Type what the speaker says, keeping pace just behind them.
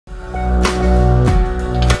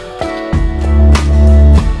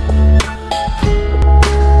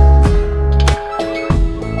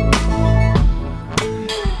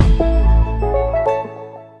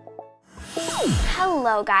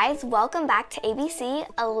guys, welcome back to ABC,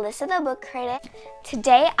 Alyssa the Book Critic.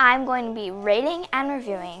 Today I'm going to be rating and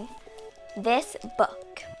reviewing this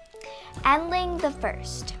book, Endling the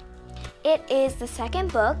First. It is the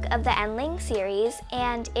second book of the Endling series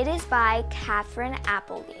and it is by Katherine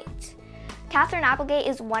Applegate. Katherine Applegate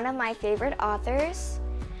is one of my favorite authors.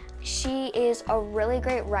 She is a really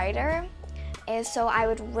great writer, and so I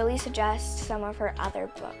would really suggest some of her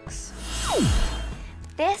other books.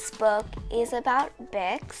 This book is about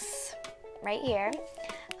Bix, right here.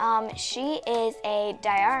 She is a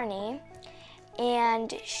diarist,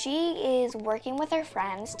 and she is working with her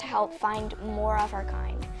friends to help find more of her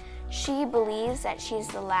kind. She believes that she's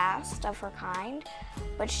the last of her kind,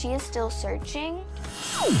 but she is still searching.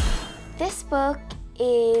 This book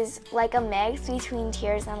is like a mix between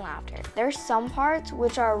tears and laughter. There's some parts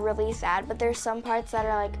which are really sad, but there's some parts that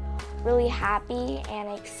are like really happy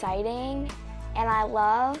and exciting. And I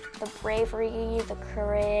love the bravery, the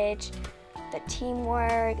courage, the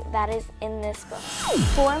teamwork that is in this book.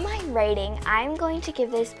 For my rating, I'm going to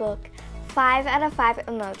give this book 5 out of 5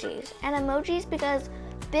 emojis. And emojis because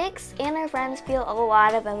Bix and her friends feel a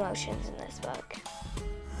lot of emotions in this book.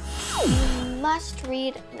 You must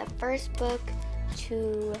read the first book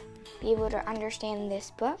to be able to understand this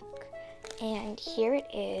book. And here it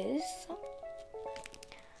is.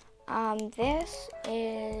 This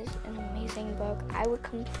is an amazing book. I would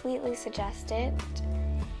completely suggest it.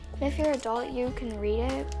 And if you're an adult, you can read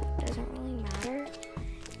it. It doesn't really matter.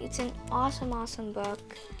 It's an awesome, awesome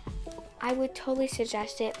book. I would totally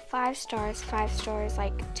suggest it. 5 stars, 5 stars,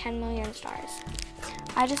 like 10 million stars.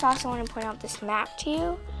 I just also want to point out this map to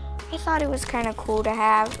you. I thought it was kind of cool to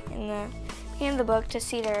have in the beginning of the book to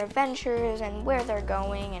see their adventures and where they're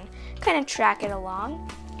going and kind of track it along.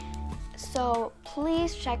 So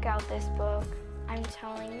please check out this book. I'm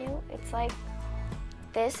telling you, it's like,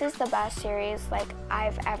 this is the best series like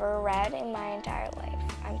I've ever read in my entire life.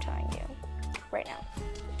 I'm telling you right now.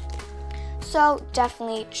 So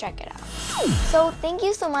definitely check it out. So thank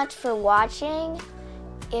you so much for watching.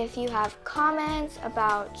 If you have comments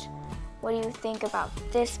about what you think about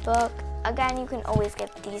this book, again, you can always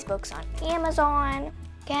get these books on Amazon.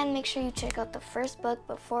 Again, make sure you check out the first book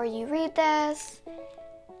before you read this.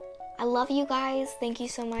 I love you guys. Thank you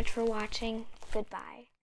so much for watching. Goodbye.